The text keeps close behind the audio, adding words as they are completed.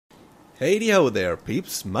Hey ho there,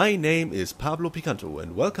 peeps. My name is Pablo Picanto,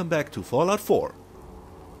 and welcome back to Fallout 4.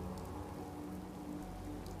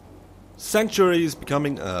 Sanctuary is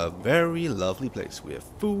becoming a very lovely place. We have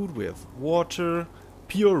food, we have water,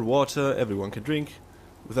 pure water everyone can drink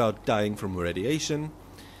without dying from radiation.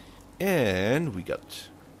 And we got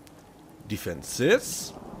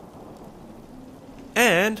defenses.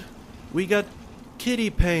 And we got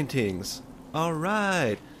kitty paintings.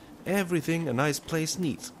 Alright, everything a nice place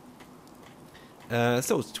needs.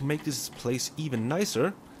 So, to make this place even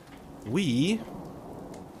nicer, we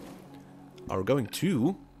are going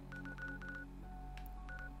to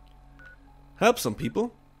help some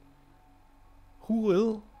people who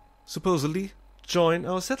will supposedly join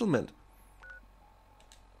our settlement.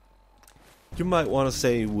 You might want to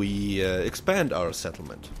say we expand our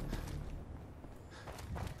settlement,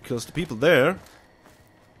 because the people there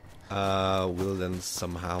will then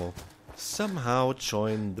somehow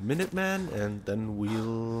join the Minutemen, and then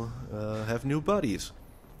we'll have new buddies.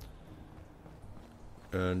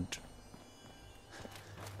 And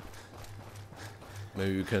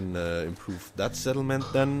maybe we can improve that settlement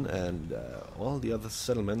then, and all the other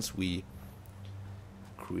settlements we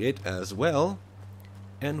create as well.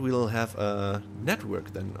 And we'll have a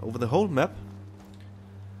network then over the whole map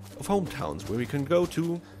of hometowns where we can go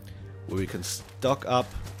to, where we can stock up,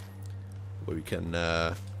 where we can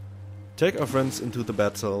take our friends into the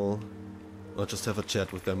battle, or just have a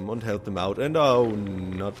chat with them and help them out, and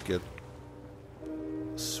not get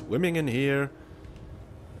swimming in here.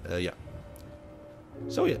 Yeah.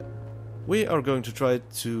 So yeah, we are going to try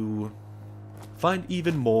to find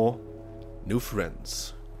even more new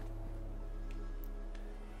friends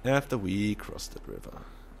after we cross that river.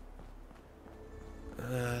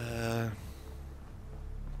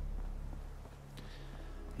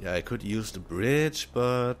 Yeah, I could use the bridge,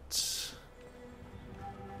 but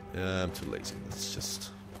I'm too lazy. Let's just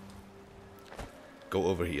go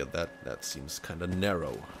over here. That seems kind of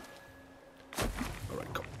narrow. All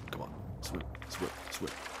right, come on, swim.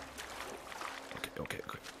 Okay,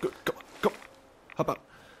 good. Come on, hop up.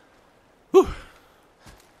 Whew.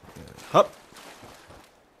 Hop.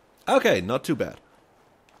 Okay, not too bad.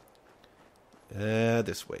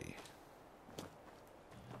 This way.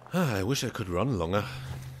 I wish I could run longer.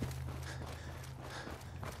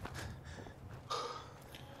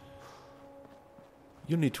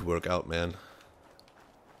 You need to work out, man.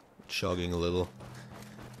 Jogging a little.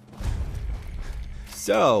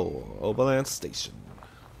 So, Oberland Station.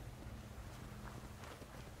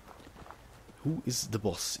 Who is the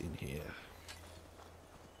boss in here?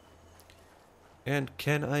 And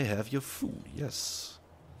can I have your food? Yes.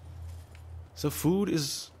 So food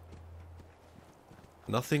is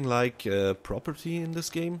nothing like property in this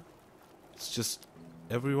game. It's just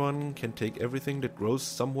everyone can take everything that grows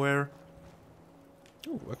somewhere.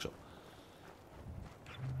 Oh, workshop.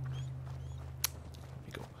 Here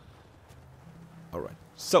we go. Alright,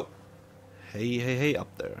 so. Hey, up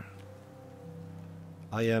there.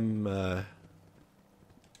 I am,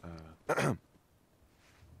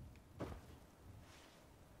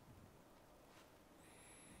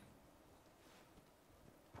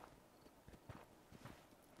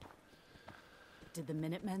 Did the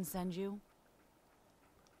Minutemen send you?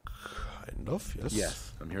 Kind of, yes.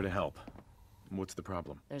 Yes, I'm here to help. What's the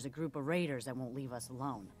problem? There's a group of raiders that won't leave us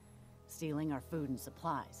alone, stealing our food and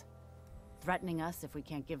supplies, threatening us if we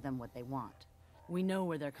can't give them what they want. We know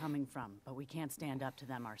where they're coming from, but we can't stand up to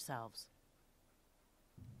them ourselves.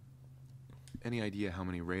 Any idea how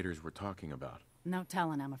many raiders we're talking about? No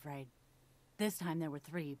telling, I'm afraid. This time there were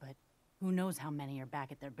 3, but who knows how many are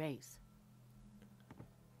back at their base.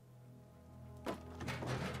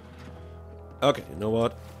 Okay, you know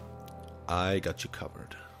what? I got you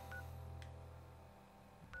covered.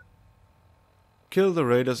 Kill the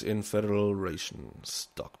raiders in Federal ration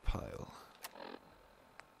stockpile.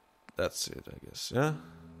 That's it, I guess, yeah?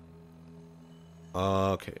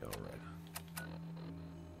 Okay, alright.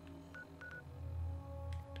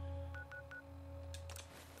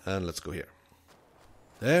 And let's go here.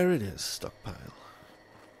 There it is, stockpile.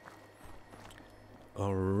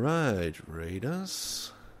 Alright,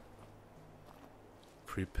 raiders.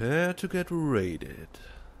 Prepare to get raided.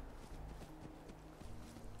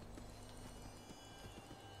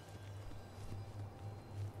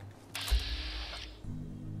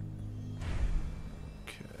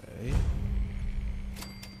 Okay.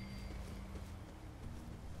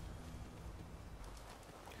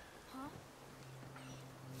 Huh?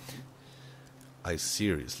 I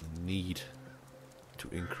seriously need to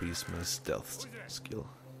increase my stealth skill.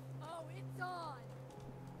 Oh, it's on!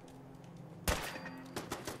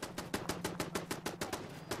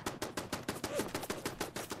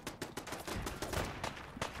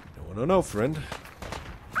 No, no, no, friend.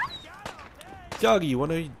 Doggy, what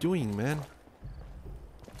are you doing, man?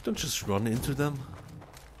 Don't just run into them.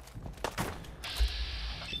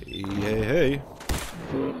 Hey, hey, hey.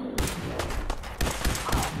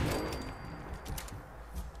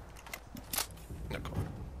 Now,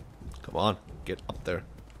 come on, get up there.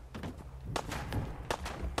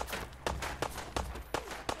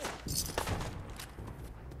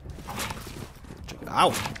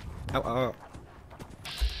 Ow! Ow, ow, ow.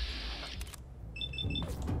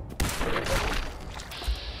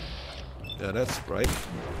 Yeah, that's right.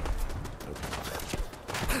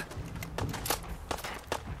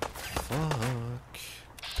 Fuck.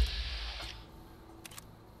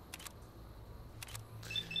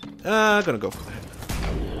 Gonna go for the head.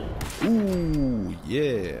 Ooh,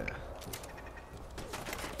 yeah.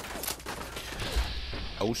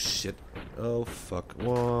 Oh shit. Oh fuck.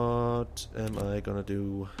 What am I gonna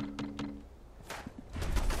do?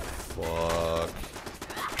 Fuck.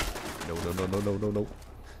 No, no, no, no, no, no, no.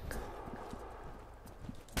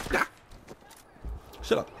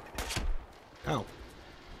 Shut up. Ow.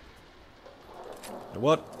 You know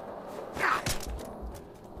what?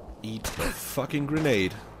 Eat a fucking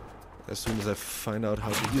grenade. As soon as I find out how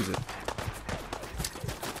to use it.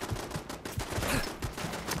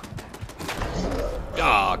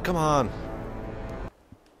 Ah, come on.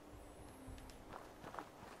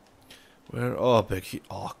 Where? Oh, Becky.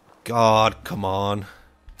 Oh, God, come on.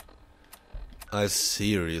 I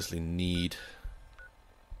seriously need...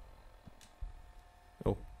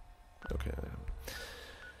 Oh, okay.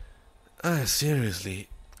 I seriously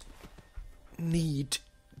need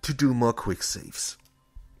to do more quick saves.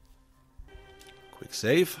 Quick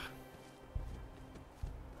save.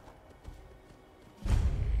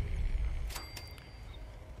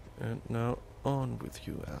 And now on with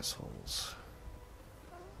you assholes.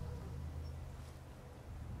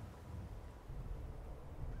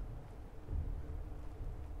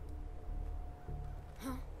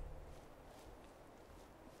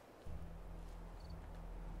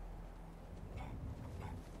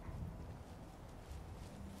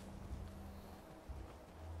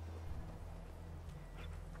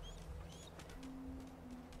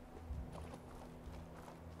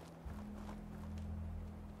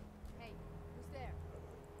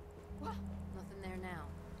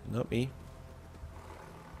 Not me.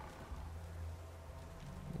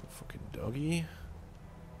 Fucking doggy.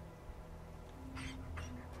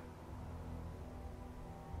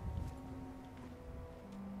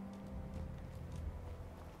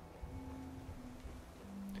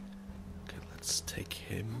 Okay, let's take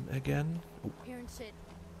him again. Oh. Hearing shit.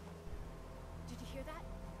 Did you hear that?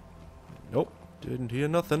 Nope, didn't hear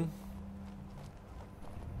nothing.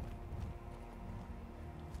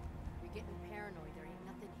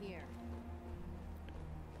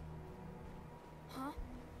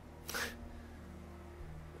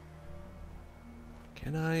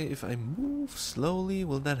 Can I, if I move slowly,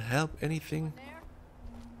 will that help anything?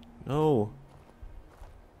 No.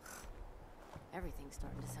 Everything's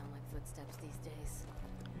starting to sound like footsteps these days.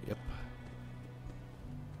 Yep.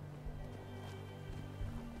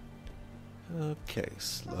 Okay,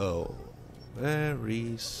 slow.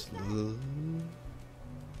 Very slow.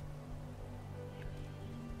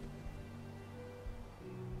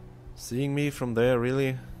 Seeing me from there,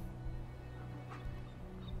 really?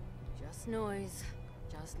 Just noise.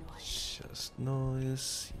 Just noise. Just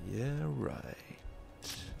noise. Yeah, right.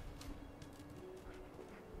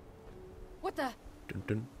 What the? Dun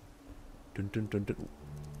dun. Dun dun dun dun.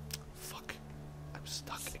 Fuck. I'm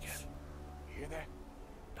stuck again. You hear that?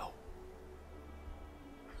 No.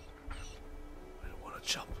 I don't want to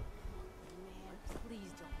jump. Man,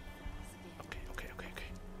 please don't fall again. Okay, okay, okay,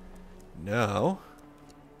 okay. Now.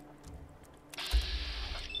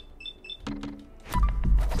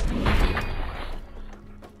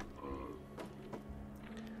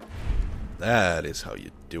 That is how you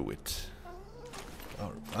do it.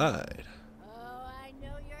 Alright. Oh, I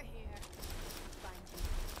know you're here. Find you.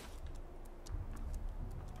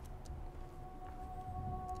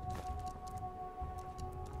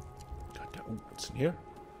 God, oh, what's in here?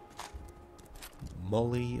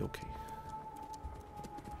 Molly, okay.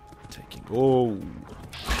 Taking. Oh.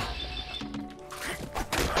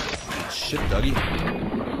 Shit, doggy.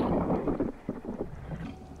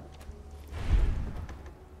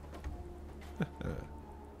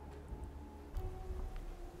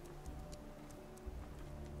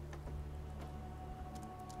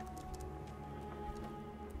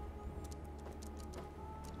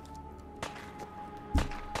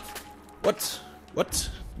 What? What?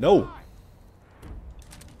 No.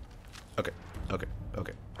 Okay. Okay.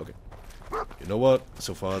 Okay. Okay. You know what?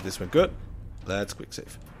 So far this went good. Let's quick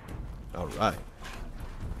save. Alright.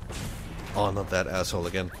 Oh, not that asshole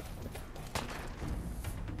again.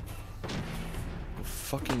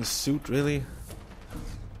 Fucking suit, really?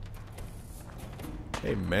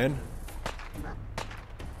 Hey, man.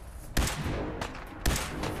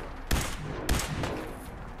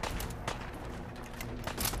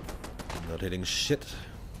 Not hitting shit.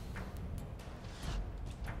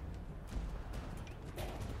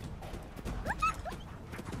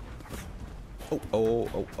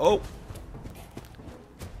 Oh.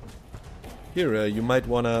 Here, you might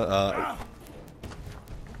wanna,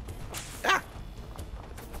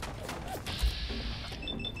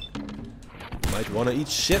 might wanna eat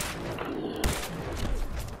shit.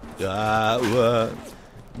 No.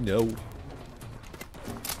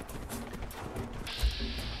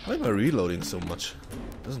 Why am I reloading so much?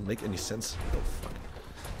 Doesn't make any sense. Oh, fuck.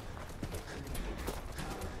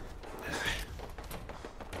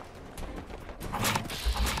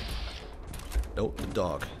 No, the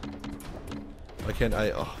dog. Why can't I?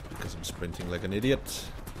 Oh, because I'm sprinting like an idiot.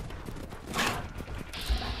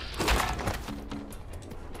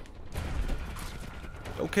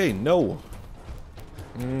 Okay, no.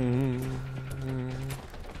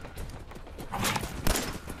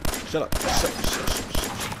 Shut up. Shut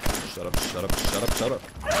up.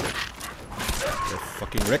 You're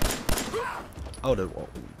fucking wrecked. Oh, the wall.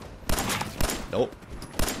 Nope.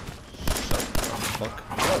 Shut the fuck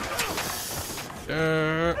up.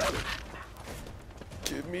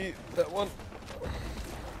 Give me that one.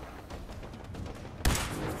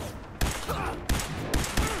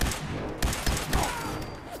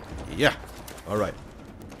 Yeah. Alright.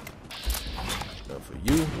 Now for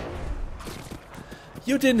you.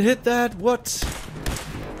 You didn't hit that? What?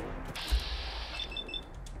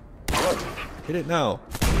 Hit it now.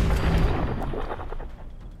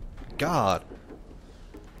 God.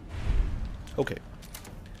 Okay.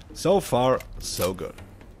 So far, so good.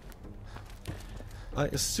 I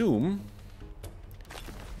assume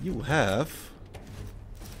you have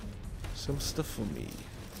some stuff for me.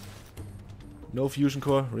 No fusion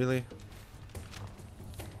core, really?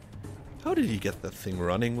 How did he get that thing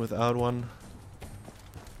running without one?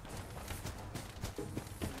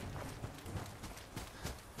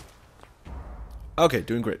 Okay,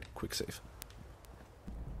 doing great. Quick save.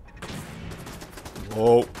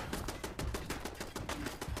 Whoa.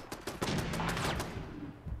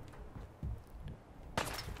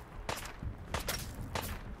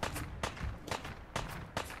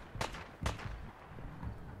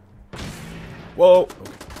 Whoa. Okay.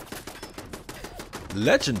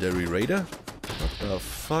 Legendary Raider? What the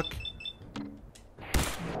fuck?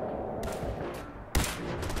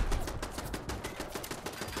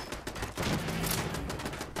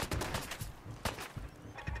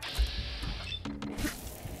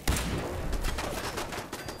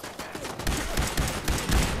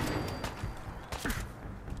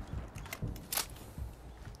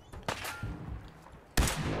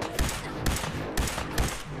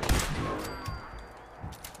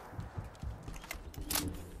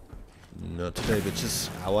 Not today, bitches.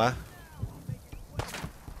 Aua.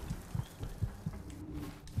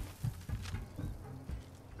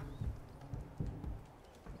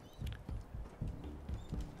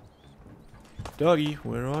 Doggy,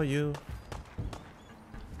 where are you?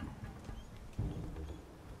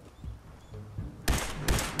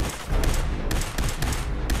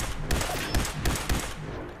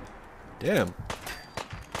 Damn.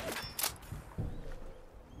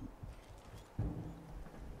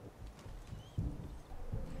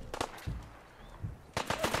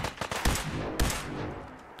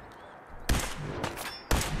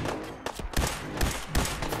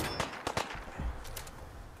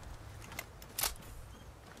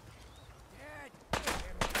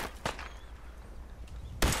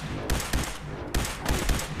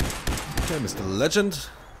 Okay, Mr. Legend.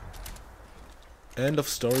 End of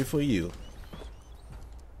story for you.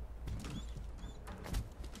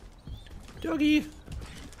 Doggy!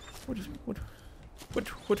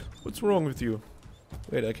 What's wrong with you?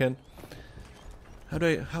 Wait, I can't. How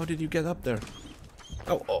did you get up there?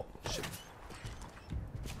 Oh, shit.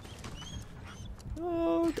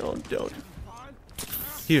 Oh, don't.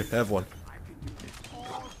 Here, have one.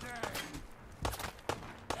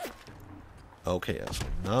 Okay, asshole.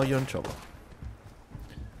 Now you're in trouble.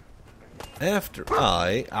 After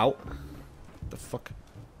I... Ow. The fuck?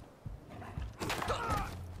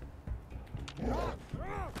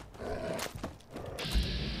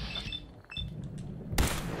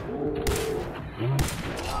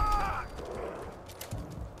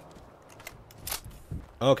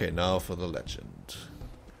 Okay, now for the legend.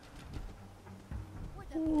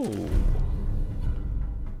 Ooh.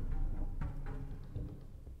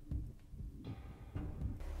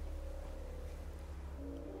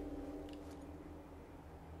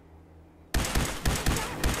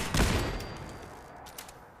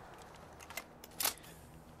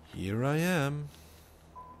 Here I am.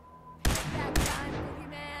 That time,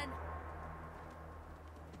 boogeyman.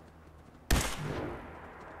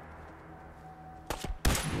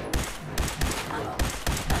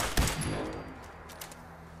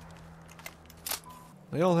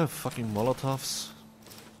 They all have fucking Molotovs.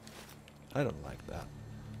 I don't like that.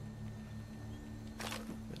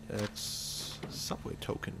 It's subway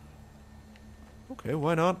token. Okay,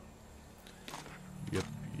 why not? Yep.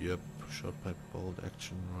 Short pipe, bolt,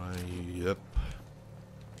 action, right, yep.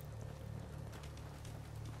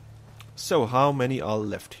 So, how many are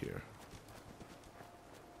left here?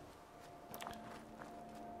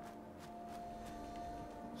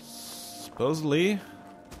 Supposedly,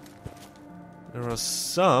 there are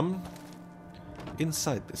some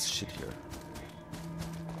inside this shit here.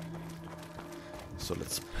 So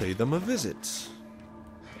let's pay them a visit.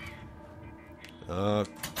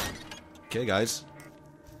 Okay, guys.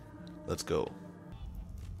 Let's go.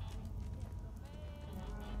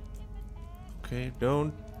 Okay,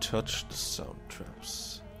 don't touch the sound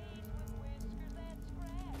traps.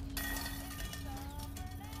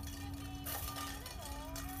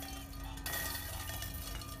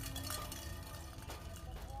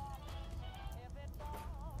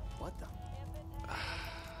 What the?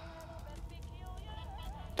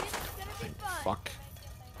 Fuck.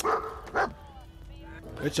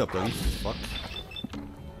 Good job, buddy. Fuck.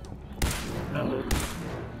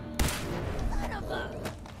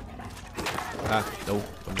 Ah, no.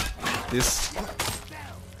 This.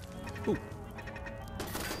 Ooh.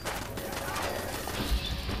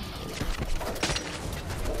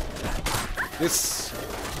 This.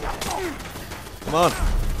 Come on.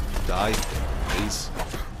 Die, please.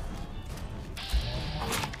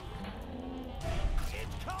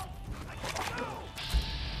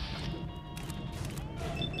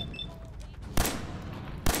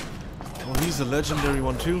 Oh, he's a legendary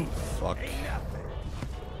one too? Fuck.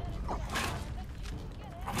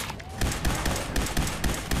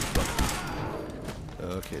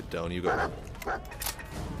 Okay, down you go.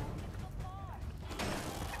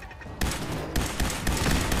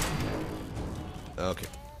 Okay.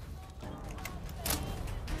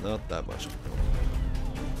 Not that much.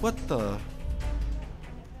 What the?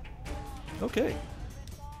 Okay.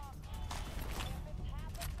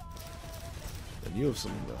 And you have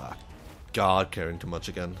some... God, caring too much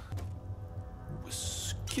again.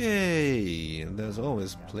 Whiskey! And there's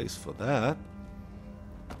always place for that.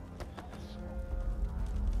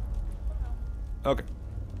 Okay.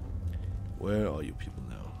 Where are you people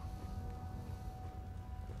now?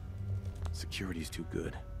 Security's too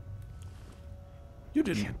good. You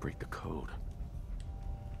didn't Can't break the code.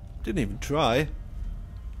 Didn't even try.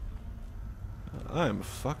 I am a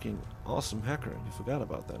fucking awesome hacker. You forgot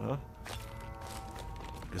about that, huh?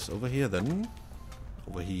 Guess over here then.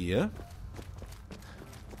 Over here.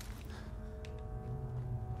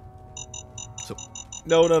 So,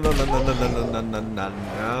 no. Right,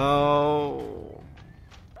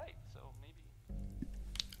 so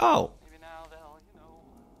Oh, maybe now they'll,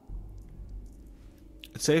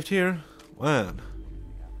 it's saved here. Man.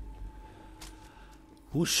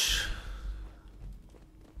 Whoosh.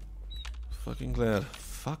 Fucking glad.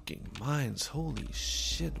 Fucking mines. Holy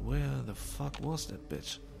shit. Where the fuck was that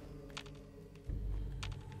bitch?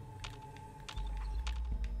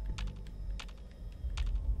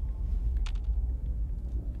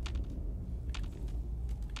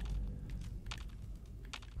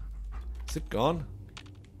 Is it gone?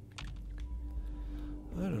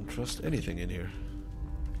 I don't trust anything in here.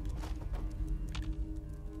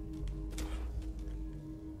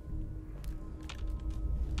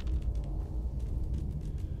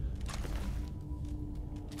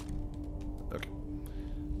 Okay.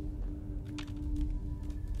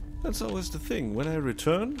 That's always the thing. When I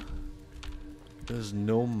return, there's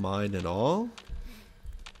no mine at all.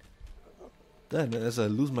 Then, as I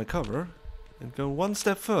lose my cover and go one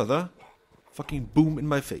step further, fucking boom in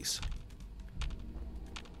my face.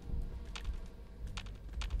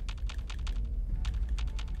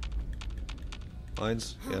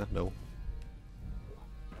 Mines? Yeah, no.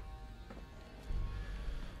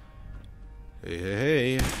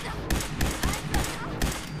 Hey.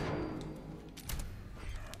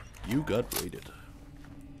 You got raided.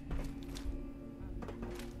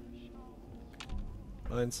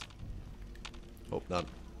 Mines? Hope not.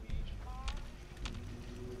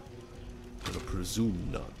 Gonna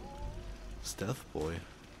presume not. Stealth boy.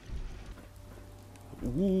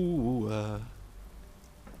 Ooh,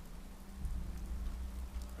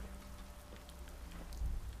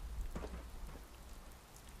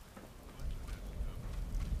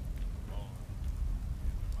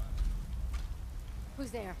 Who's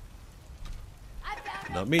there? I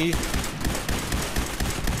found not me.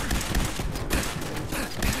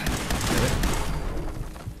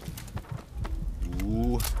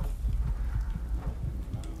 Ooh.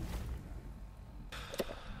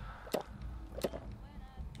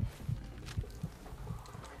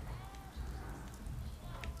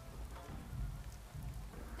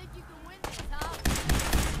 Think you can win this, huh?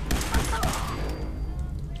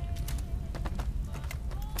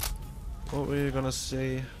 What were you gonna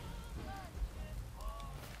say?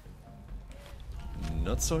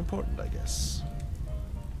 Not so important, I guess.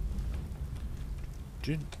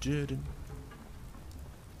 Dun, dun, dun.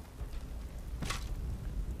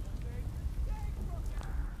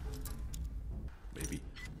 Maybe.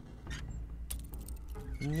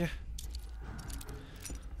 Yeah.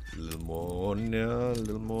 A little more, yeah, a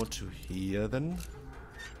little more to here then.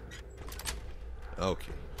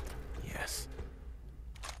 Okay. Yes.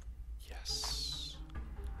 Yes.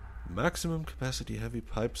 Maximum capacity heavy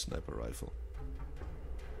pipe sniper rifle.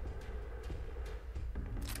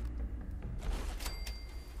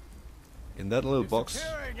 In that little box.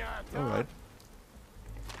 Alright.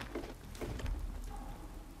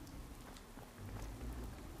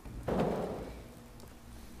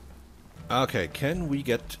 Okay, can we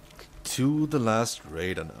get to the last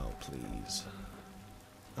raider now, please?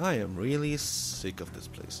 I am really sick of this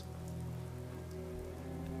place.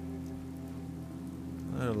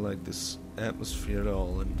 I don't like this atmosphere at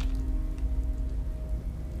all, and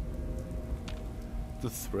the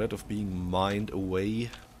threat of being mined away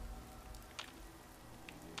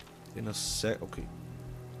in a sec. Okay,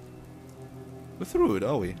 we're through it,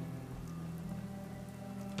 are we?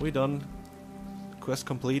 We done? Quest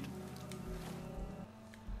complete?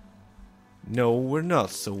 No, we're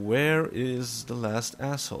not. So where is the last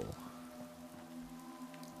asshole?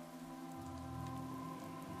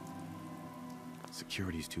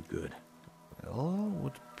 Security's too good. Well,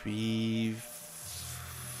 would be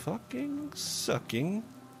fucking sucking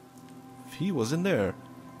if he was in there.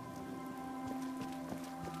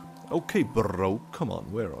 Okay, bro, come on,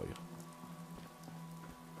 where are you?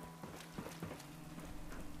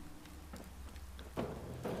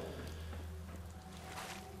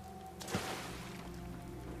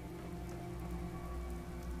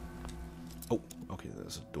 Oh, okay,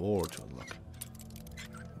 there's a door to unlock.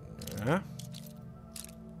 Yeah.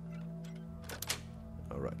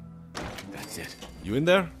 Alright. That's it. You in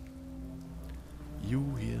there?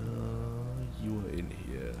 You here. You are in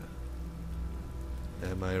here.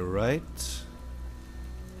 Am I right?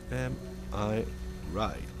 Am I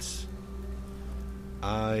right?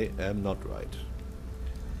 I am not right.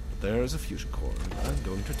 But there is a fusion core, and I'm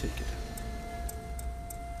going to take it.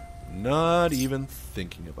 Not even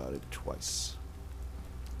thinking about it twice.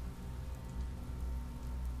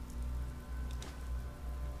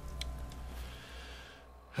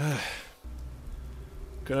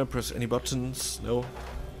 Can I press any buttons? No.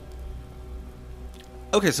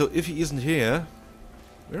 Okay, so if he isn't here,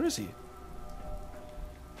 where is he?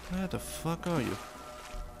 Where the fuck are you?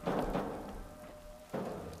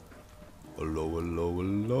 Hello, hello,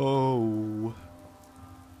 hello.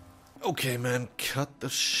 Okay, man, cut the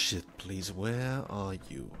shit, please. Where are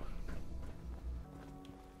you?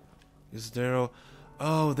 Is there a...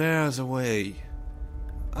 Oh, there's a way.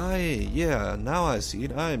 Yeah, now I see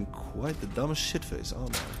it. I am quite the dumbest shitface,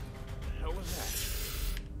 aren't I?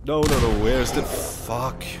 No, where's the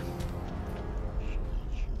fuck?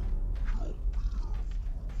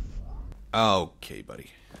 Okay, buddy.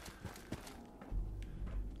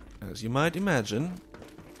 As you might imagine,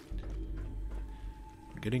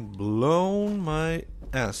 getting blown my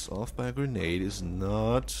ass off by a grenade is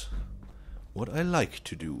not what I like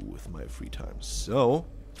to do with my free time. So,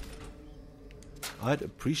 I'd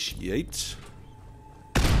appreciate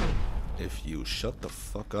if you shut the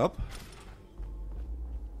fuck up.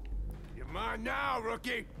 You're mine now,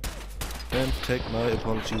 rookie. And take my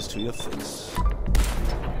apologies to your face.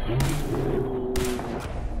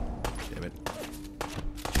 Damn it.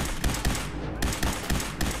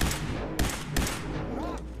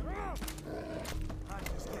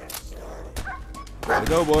 Gotta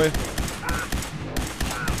go, boy.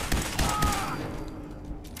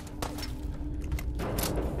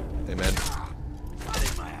 Hey, man.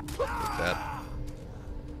 Take that.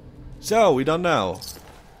 So, we done now?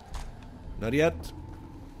 Not yet?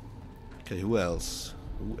 Okay, who else?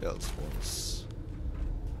 Who else wants?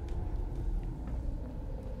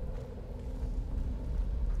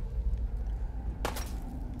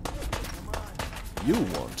 you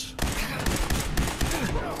want.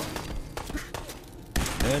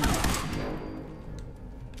 And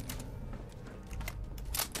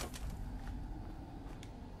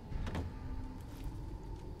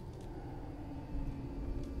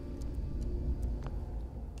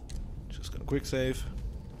just gonna quick save.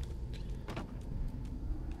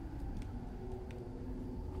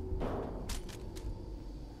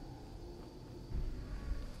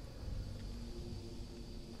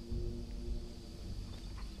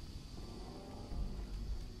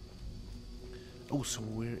 Oh, so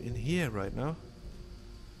we're in here right now.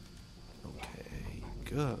 Okay,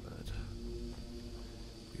 good.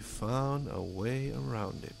 We found a way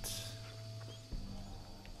around it.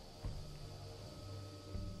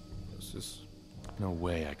 What's this? No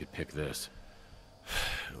way I could pick this.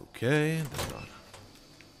 Okay, then not.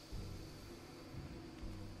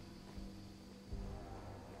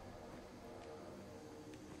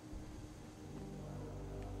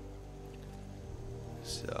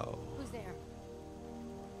 So Who's there?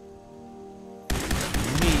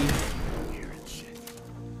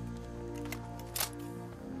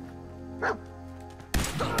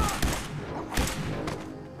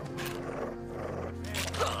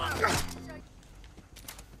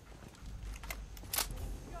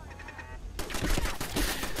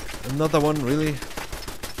 Another one, really?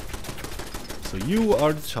 So you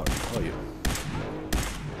are the target, are you?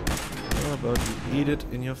 How about you eat it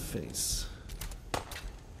in your face?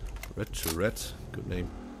 Red to red, good name.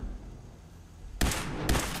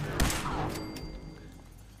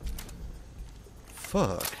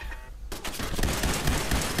 Fuck.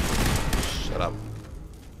 Shut up.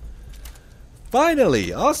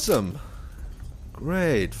 Finally! Awesome!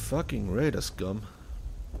 Great fucking Raider scum.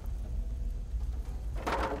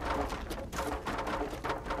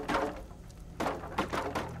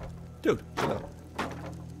 Dude, chill out.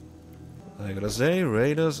 I gotta say,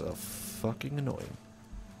 Raiders are fucking annoying.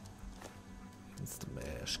 It's the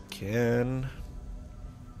mash can.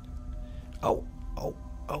 Oh, oh,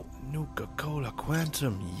 oh, Nuka-Cola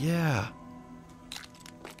Quantum, yeah.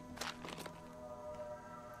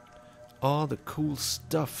 All the cool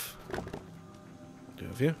stuff. Do you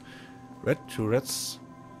have here? Red to Red's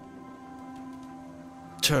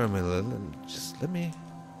terminal, and just let me.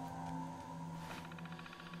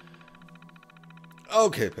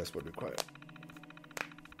 Okay, passport required.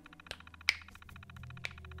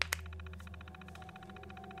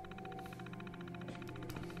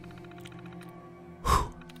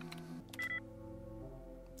 Whew.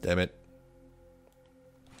 Damn it.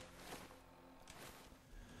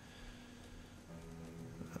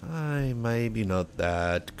 I may be not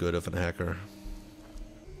that good of an hacker.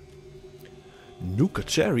 Nuka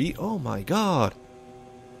Cherry? Oh my god.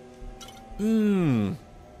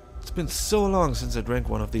 It's been so long since I drank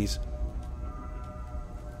one of these.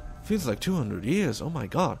 Feels like 200 years. Oh my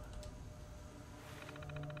god.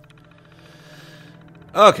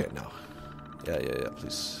 Okay, no. Yeah,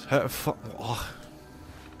 please. Oh.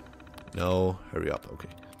 No, hurry up. Okay.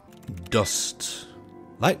 Dust.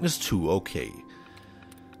 Lightness 2, okay.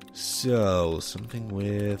 So, something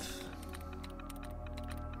with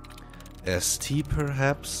ST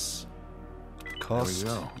perhaps? Cost?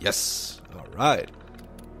 There we go. Yes. Alright.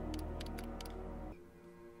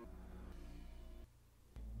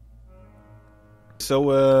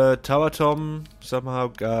 So, Tower Tom somehow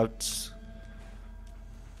got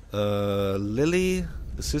Lily,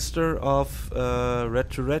 the sister of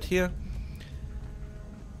Red to Red here.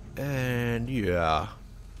 And yeah,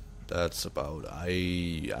 that's about.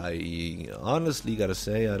 I honestly gotta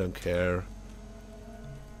say, I don't care.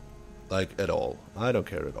 Like, at all. I don't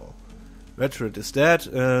care at all. Red to Red is dead,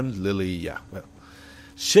 and Lily, yeah, well.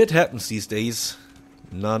 Shit happens these days.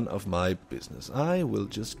 None of my business. I will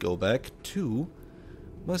just go back to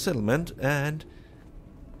my settlement and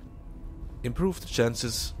improve the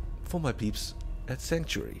chances for my peeps at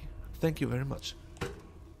Sanctuary. Thank you very much.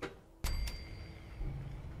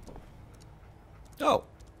 Oh.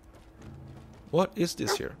 What is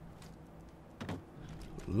this here?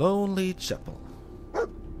 Lonely Chapel.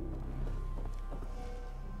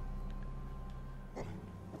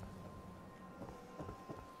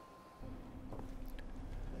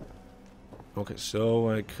 Okay,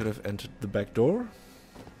 so I could have entered the back door.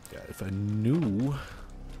 Yeah, if I knew,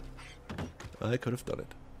 I could have done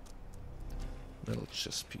it. Metal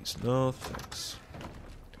chest piece. No, thanks.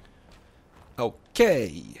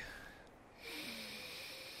 Okay.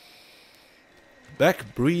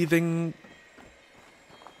 Back breathing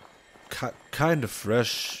kind of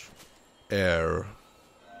fresh air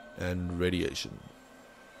and radiation.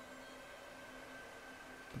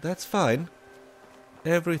 But that's fine.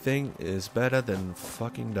 Everything is better than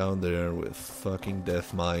fucking down there with fucking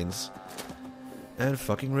death mines and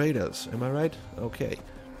fucking raiders. Am I right? Okay.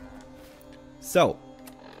 So.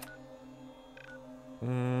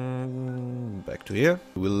 Back to here.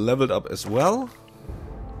 We leveled up as well.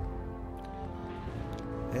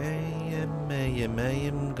 I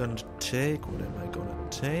am gonna take. What am I gonna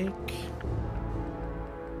take?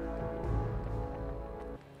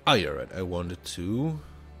 Oh, you're right. I wanted to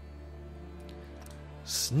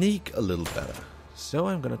sneak a little better. So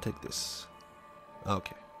I'm gonna take this.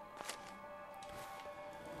 Okay.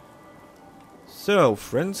 So,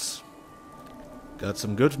 friends, got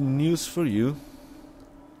some good news for you.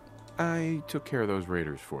 I took care of those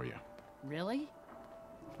raiders for you. Really?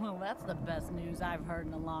 Well, that's the best news I've heard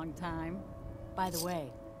in a long time. By the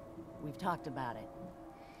way, we've talked about it,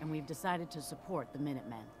 and we've decided to support the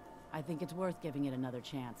Minutemen. I think it's worth giving it another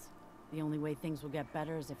chance. The only way things will get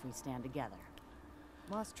better is if we stand together.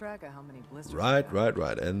 Lost track of how many blisters. Right.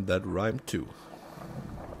 And that rhymed too.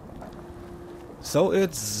 So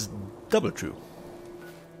it's double true.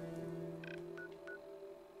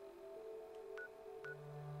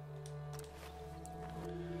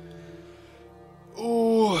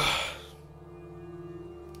 Ooh.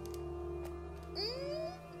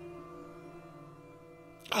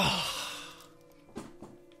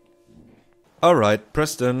 All right,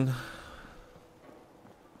 Preston.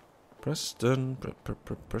 Preston.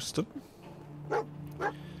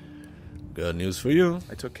 Good news for you.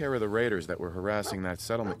 I took care of the raiders that were harassing that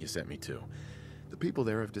settlement you sent me to. The people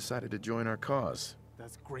there have decided to join our cause.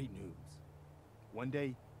 That's great news. One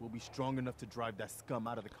day, we'll be strong enough to drive that scum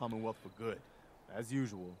out of the Commonwealth for good. As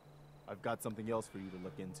usual, I've got something else for you to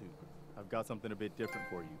look into. I've got something a bit different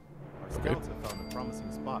for you. Our scouts have found a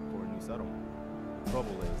promising spot for a new settlement. The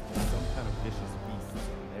trouble is, there's some kind of vicious beasts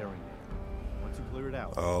in area. Once you clear it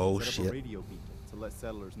out, set up a radio beacon to let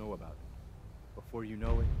settlers know about it. Before you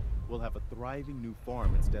know it, we'll have a thriving new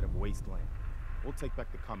farm instead of wasteland. We'll take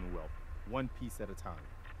back the Commonwealth, one piece at a time.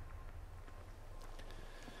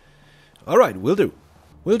 Alright, will do.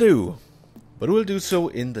 Will do. But we'll do so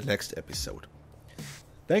in the next episode.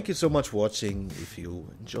 Thank you so much for watching. If you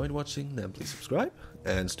enjoyed watching, then please subscribe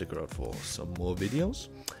and stick around for some more videos.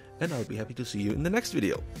 And I'll be happy to see you in the next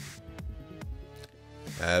video.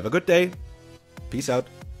 Have a good day. Peace out.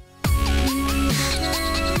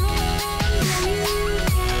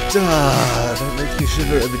 That makes me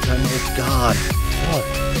shiver every time. Oh God.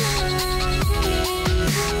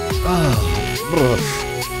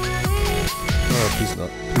 Oh, please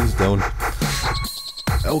not. Please don't.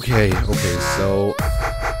 Okay, so